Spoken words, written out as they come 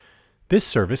This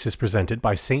service is presented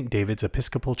by St. David's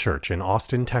Episcopal Church in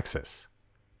Austin, Texas.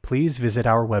 Please visit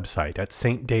our website at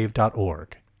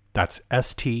stdave.org. That's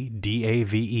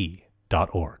stdave.org.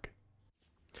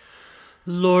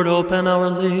 Lord, open our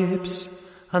lips,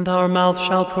 and our mouth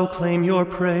shall proclaim your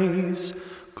praise.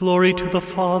 Glory to the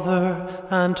Father,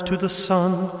 and to the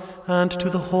Son, and to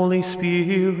the Holy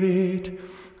Spirit,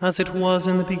 as it was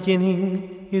in the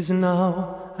beginning, is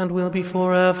now, and will be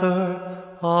forever.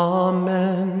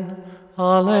 Amen.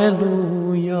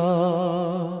 Alleluia.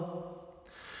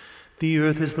 The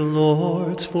earth is the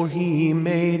Lord's, for he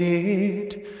made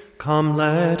it. Come,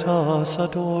 let us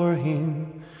adore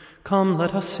him. Come,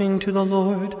 let us sing to the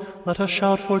Lord. Let us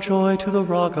shout for joy to the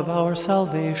rock of our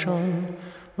salvation.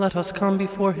 Let us come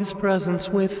before his presence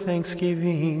with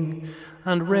thanksgiving,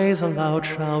 and raise a loud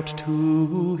shout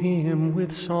to him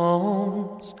with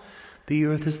psalms. The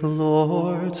earth is the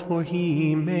Lord's, for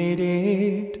he made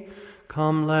it.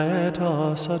 Come, let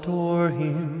us adore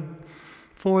him.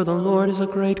 For the Lord is a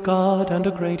great God and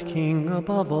a great King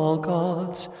above all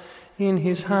gods. In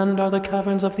his hand are the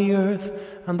caverns of the earth,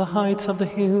 and the heights of the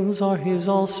hills are his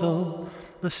also.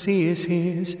 The sea is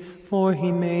his, for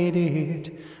he made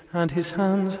it, and his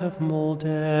hands have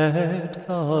molded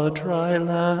the dry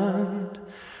land.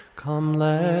 Come,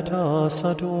 let us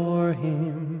adore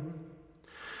him.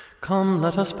 Come,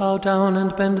 let us bow down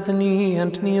and bend the knee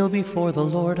and kneel before the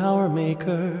Lord our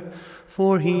Maker.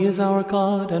 For he is our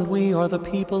God, and we are the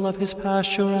people of his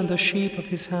pasture and the sheep of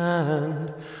his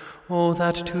hand. Oh,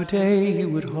 that today you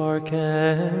would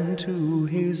hearken to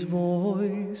his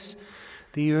voice.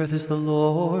 The earth is the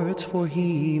Lord's, for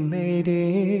he made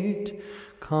it.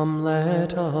 Come,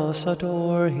 let us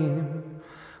adore him.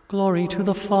 Glory to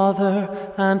the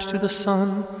Father, and to the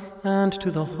Son, and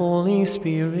to the Holy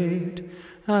Spirit,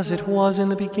 as it was in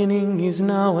the beginning, is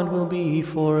now, and will be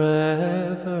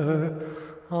forever.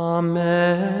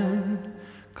 Amen.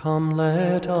 Come,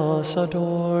 let us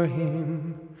adore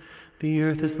him. The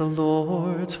earth is the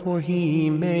Lord's, for he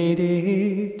made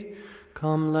it.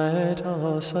 Come, let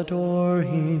us adore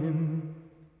him.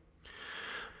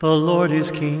 The Lord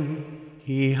is King.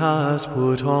 He has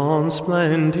put on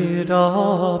splendid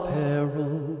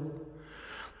apparel.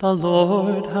 The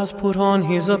Lord has put on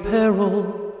his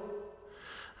apparel,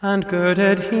 and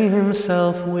girded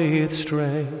himself with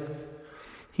strength.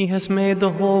 He has made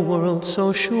the whole world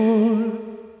so sure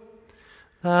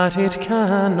that it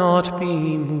cannot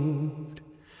be moved.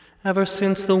 Ever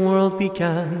since the world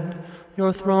began,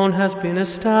 your throne has been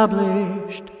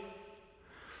established.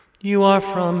 You are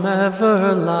from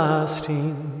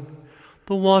everlasting.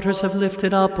 The waters have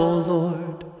lifted up, O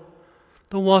Lord.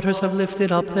 The waters have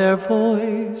lifted up their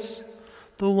voice.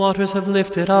 The waters have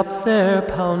lifted up their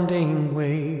pounding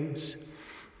waves.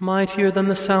 Mightier than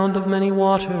the sound of many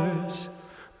waters,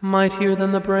 mightier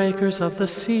than the breakers of the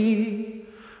sea.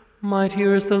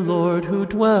 Mightier is the Lord who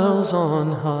dwells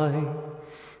on high.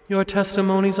 Your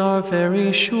testimonies are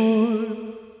very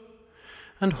sure,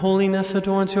 and holiness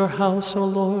adorns your house, O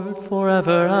Lord,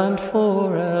 forever and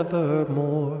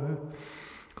forevermore.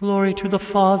 Glory to the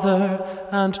Father,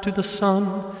 and to the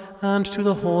Son, and to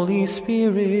the Holy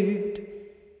Spirit,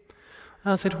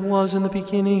 as it was in the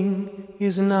beginning,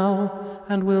 is now,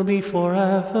 and will be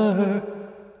forever.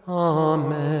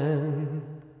 Amen.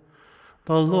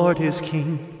 The Lord is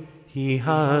King. He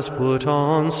has put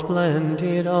on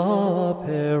splendid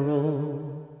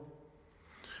apparel.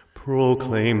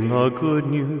 Proclaim the good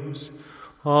news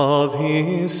of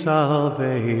his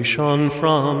salvation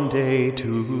from day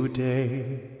to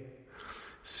day.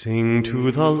 Sing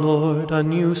to the Lord a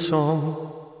new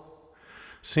song.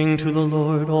 Sing to the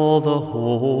Lord, all the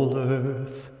whole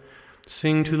earth.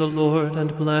 Sing to the Lord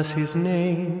and bless his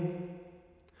name.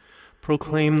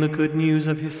 Proclaim the good news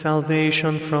of his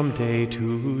salvation from day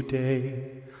to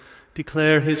day.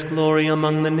 Declare his glory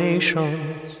among the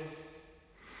nations,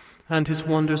 and his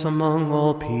wonders among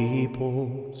all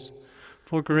peoples.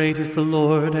 For great is the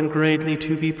Lord, and greatly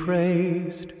to be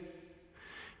praised.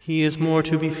 He is more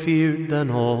to be feared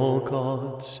than all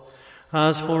gods.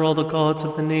 As for all the gods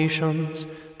of the nations,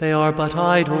 they are but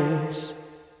idols.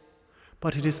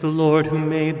 But it is the Lord who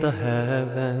made the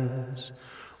heavens.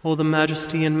 O the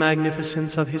majesty and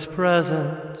magnificence of his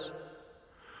presence!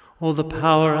 O the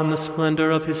power and the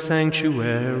splendor of his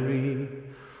sanctuary!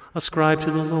 Ascribe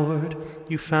to the Lord,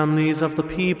 you families of the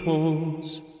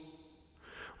peoples.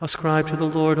 Ascribe to the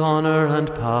Lord honor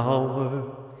and power.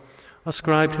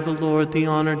 Ascribe to the Lord the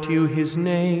honor due his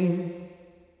name.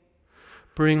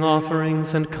 Bring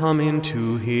offerings and come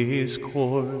into his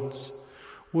courts.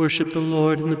 Worship the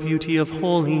Lord in the beauty of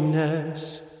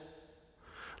holiness.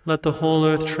 Let the whole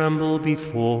earth tremble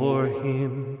before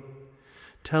him.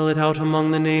 Tell it out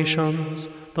among the nations,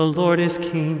 the Lord is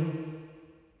King.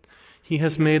 He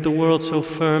has made the world so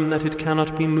firm that it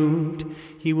cannot be moved.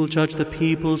 He will judge the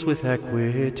peoples with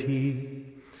equity.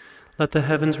 Let the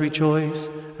heavens rejoice,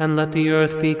 and let the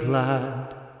earth be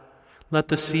glad. Let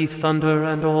the sea thunder,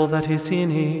 and all that is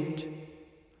in it.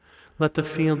 Let the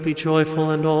field be joyful,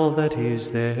 and all that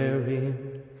is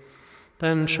therein.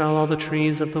 Then shall all the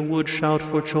trees of the wood shout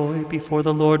for joy before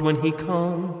the Lord when he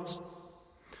comes.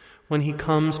 When he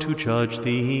comes to judge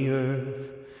the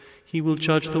earth, he will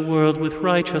judge the world with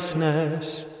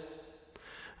righteousness,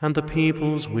 and the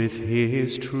peoples with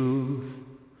his truth.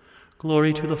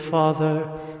 Glory to the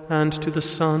Father, and to the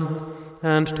Son,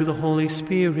 and to the Holy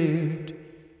Spirit,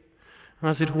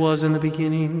 as it was in the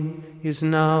beginning, is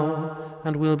now,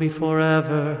 and will be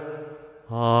forever.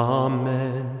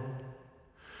 Amen.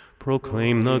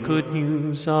 Proclaim the good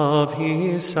news of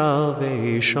his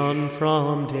salvation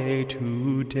from day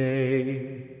to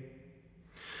day.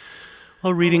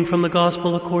 A reading from the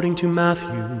Gospel according to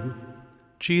Matthew.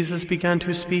 Jesus began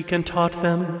to speak and taught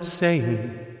them,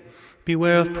 saying,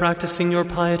 Beware of practicing your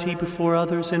piety before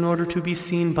others in order to be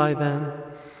seen by them,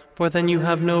 for then you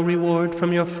have no reward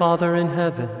from your Father in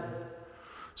heaven.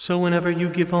 So whenever you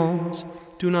give alms,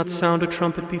 do not sound a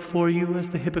trumpet before you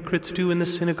as the hypocrites do in the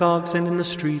synagogues and in the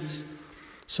streets,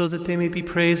 so that they may be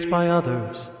praised by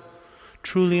others.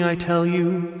 Truly I tell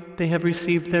you, they have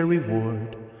received their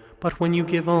reward. But when you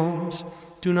give alms,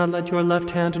 do not let your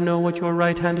left hand know what your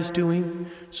right hand is doing,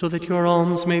 so that your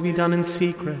alms may be done in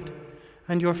secret,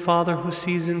 and your Father who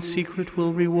sees in secret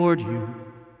will reward you.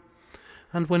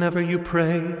 And whenever you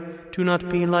pray, do not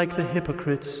be like the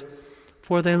hypocrites,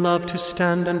 for they love to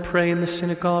stand and pray in the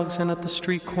synagogues and at the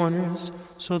street corners,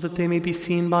 so that they may be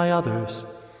seen by others.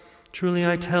 Truly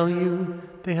I tell you,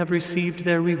 they have received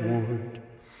their reward.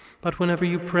 But whenever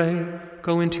you pray,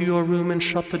 go into your room and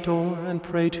shut the door, and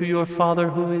pray to your Father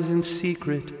who is in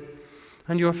secret,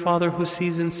 and your Father who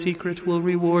sees in secret will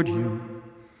reward you.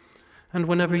 And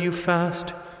whenever you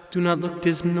fast, do not look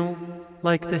dismal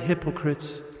like the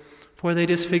hypocrites, for they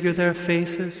disfigure their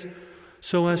faces,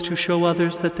 so as to show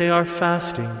others that they are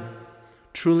fasting.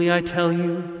 Truly I tell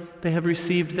you, they have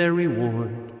received their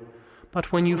reward.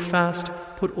 But when you fast,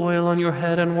 put oil on your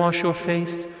head and wash your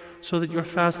face, so that your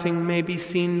fasting may be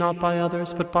seen not by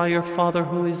others, but by your Father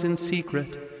who is in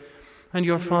secret. And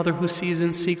your Father who sees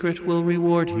in secret will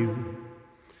reward you.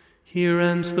 Here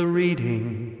ends the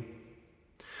reading.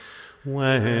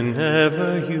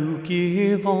 Whenever you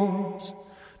give alms,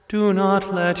 do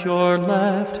not let your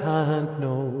left hand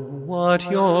know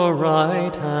what your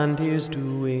right hand is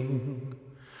doing.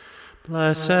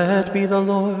 Blessed be the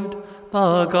Lord,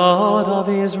 the God of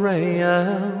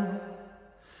Israel.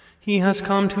 He has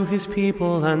come to his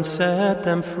people and set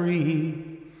them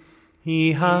free.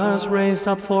 He has raised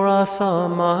up for us a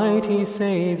mighty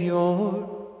Savior,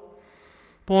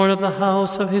 born of the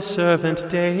house of his servant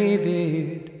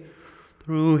David.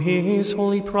 Through his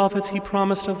holy prophets he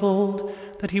promised of old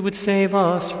that he would save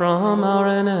us from our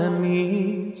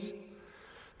enemies,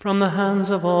 from the hands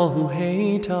of all who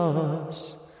hate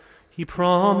us. He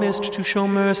promised to show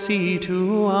mercy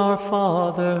to our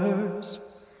fathers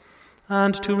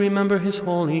and to remember his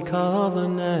holy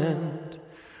covenant.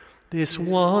 This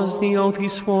was the oath he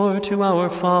swore to our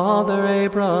father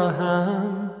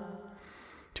Abraham,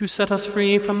 to set us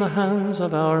free from the hands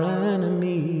of our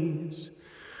enemies,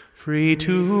 free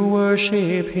to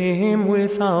worship him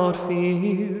without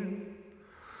fear,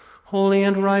 holy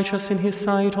and righteous in his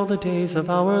sight all the days of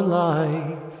our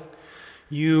life.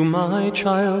 You, my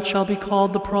child, shall be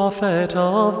called the prophet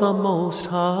of the Most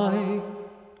High,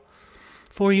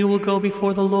 for you will go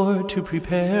before the Lord to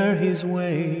prepare his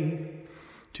way,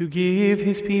 to give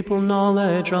his people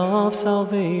knowledge of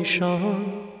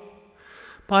salvation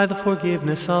by the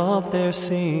forgiveness of their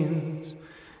sins,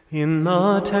 in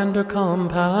the tender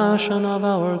compassion of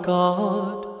our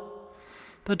God.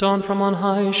 The dawn from on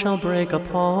high shall break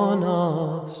upon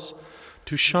us,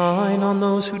 to shine on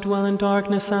those who dwell in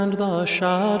darkness and the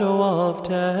shadow of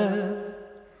death,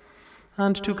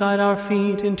 and to guide our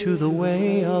feet into the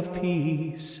way of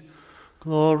peace.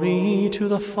 Glory to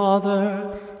the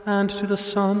Father, and to the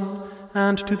Son,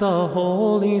 and to the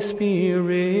Holy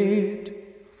Spirit,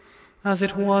 as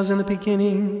it was in the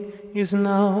beginning, is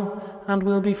now, and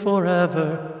will be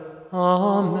forever.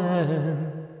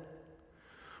 Amen.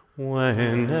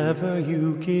 Whenever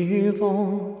you give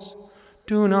alms,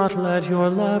 do not let your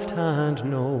left hand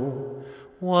know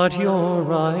what your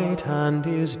right hand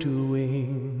is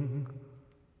doing.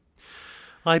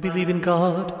 I believe in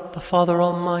God, the Father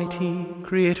Almighty,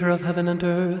 creator of heaven and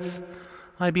earth.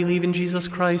 I believe in Jesus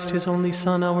Christ, his only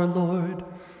Son, our Lord,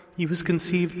 He was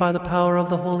conceived by the power of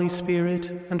the Holy Spirit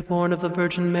and born of the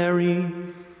Virgin Mary.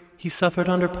 He suffered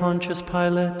under Pontius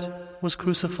Pilate, was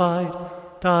crucified,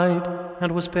 died,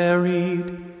 and was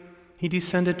buried. He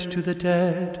descended to the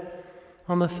dead.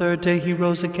 On the third day he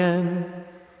rose again.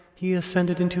 He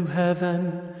ascended into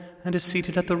heaven and is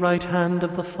seated at the right hand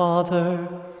of the Father.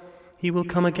 He will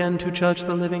come again to judge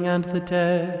the living and the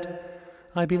dead.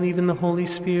 I believe in the Holy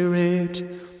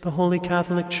Spirit, the Holy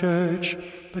Catholic Church,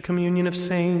 the communion of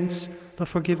saints, the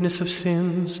forgiveness of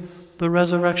sins, the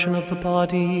resurrection of the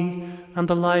body, and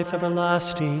the life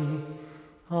everlasting.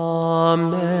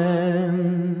 Amen.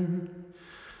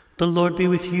 The Lord be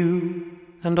with you,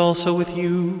 and also with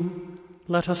you.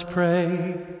 Let us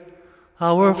pray.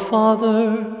 Our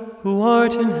Father, who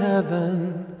art in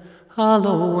heaven,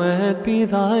 hallowed be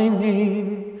thy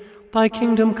name. Thy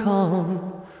kingdom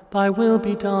come, thy will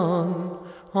be done,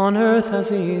 on earth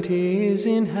as it is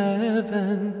in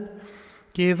heaven.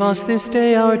 Give us this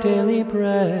day our daily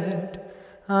bread,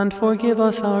 and forgive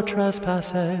us our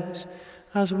trespasses,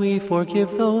 as we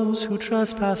forgive those who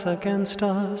trespass against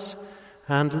us.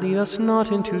 And lead us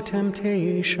not into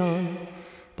temptation,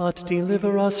 but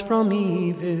deliver us from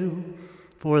evil.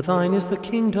 For thine is the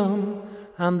kingdom,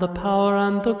 and the power,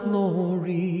 and the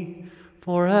glory,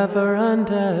 forever and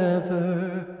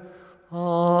ever.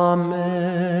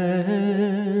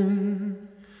 Amen.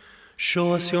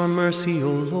 Show us your mercy, O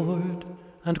Lord,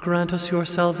 and grant us your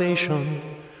salvation.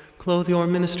 Clothe your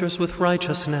ministers with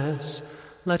righteousness.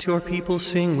 Let your people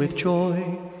sing with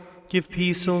joy. Give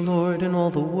peace, O Lord, in all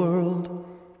the world,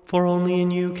 for only in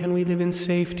you can we live in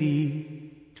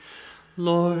safety.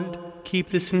 Lord, keep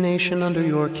this nation under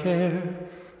your care,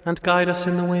 and guide us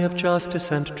in the way of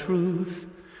justice and truth.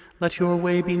 Let your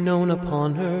way be known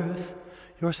upon earth,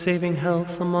 your saving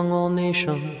health among all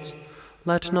nations.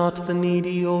 Let not the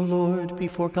needy, O Lord, be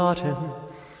forgotten,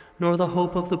 nor the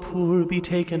hope of the poor be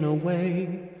taken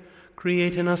away.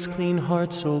 Create in us clean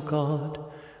hearts, O God,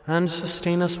 and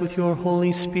sustain us with your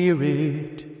Holy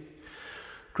Spirit.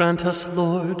 Grant us,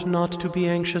 Lord, not to be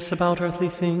anxious about earthly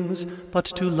things, but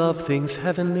to love things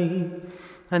heavenly,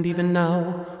 and even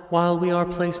now, while we are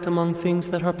placed among things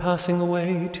that are passing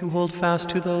away, to hold fast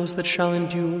to those that shall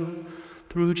endure,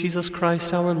 through Jesus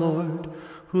Christ our Lord,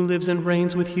 who lives and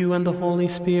reigns with you and the Holy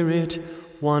Spirit,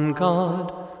 one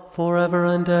God, forever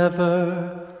and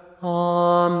ever.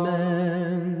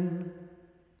 Amen.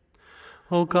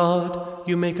 O God,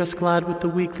 you make us glad with the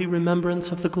weekly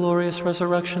remembrance of the glorious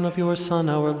resurrection of your Son,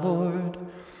 our Lord.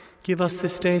 Give us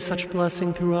this day such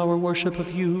blessing through our worship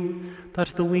of you, that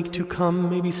the week to come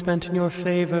may be spent in your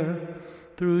favor.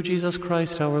 Through Jesus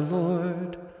Christ our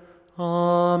Lord.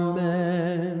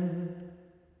 Amen.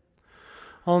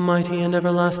 Almighty and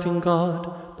everlasting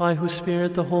God, by whose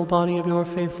Spirit the whole body of your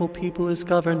faithful people is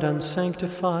governed and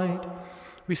sanctified,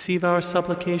 receive our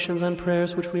supplications and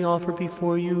prayers which we offer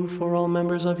before you for all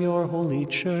members of your holy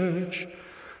church,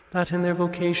 that in their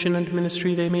vocation and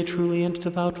ministry they may truly and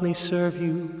devoutly serve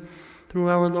you, through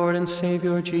our Lord and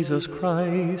Savior Jesus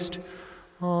Christ.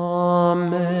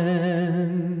 Amen.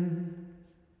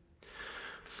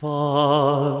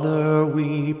 Father,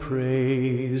 we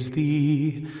praise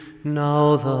thee,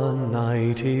 now the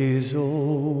night is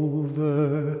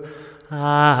over.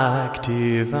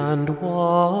 Active and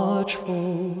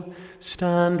watchful,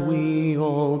 stand we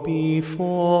all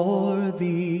before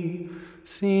thee.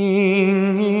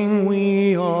 Singing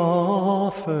we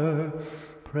offer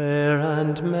prayer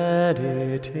and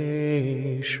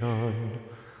meditation.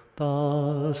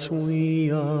 Thus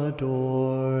we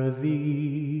adore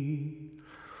thee.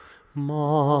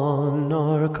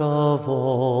 Monarch of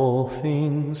all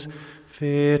things,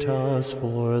 fit us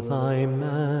for thy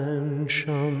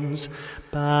mansions.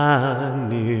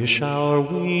 Banish our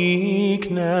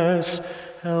weakness,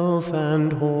 health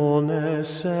and wholeness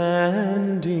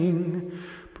sending.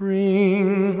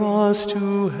 Bring us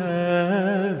to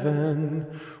heaven,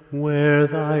 where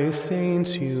thy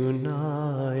saints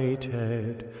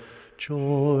united,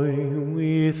 joy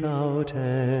without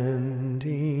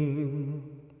ending.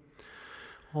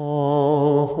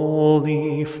 All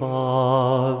Holy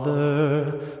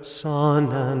Father,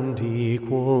 Son, and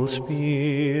equal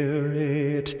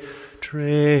Spirit,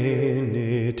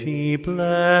 Trinity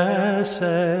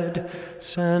blessed,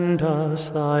 send us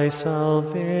thy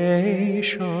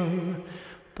salvation.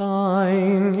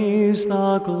 Thine is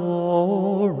the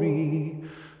glory,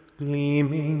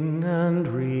 gleaming and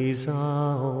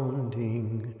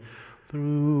resounding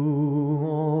through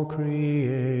all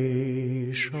creation.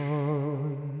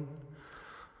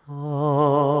 Amen.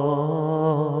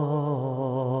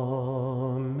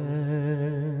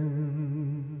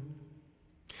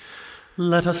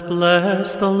 Let us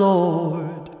bless the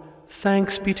Lord.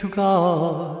 Thanks be to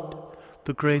God.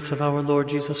 The grace of our Lord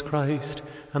Jesus Christ,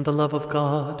 and the love of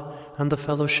God, and the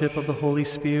fellowship of the Holy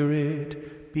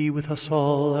Spirit be with us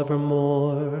all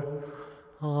evermore.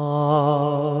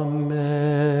 Amen.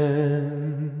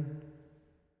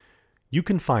 You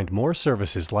can find more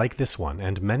services like this one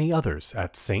and many others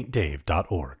at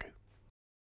stdave.org.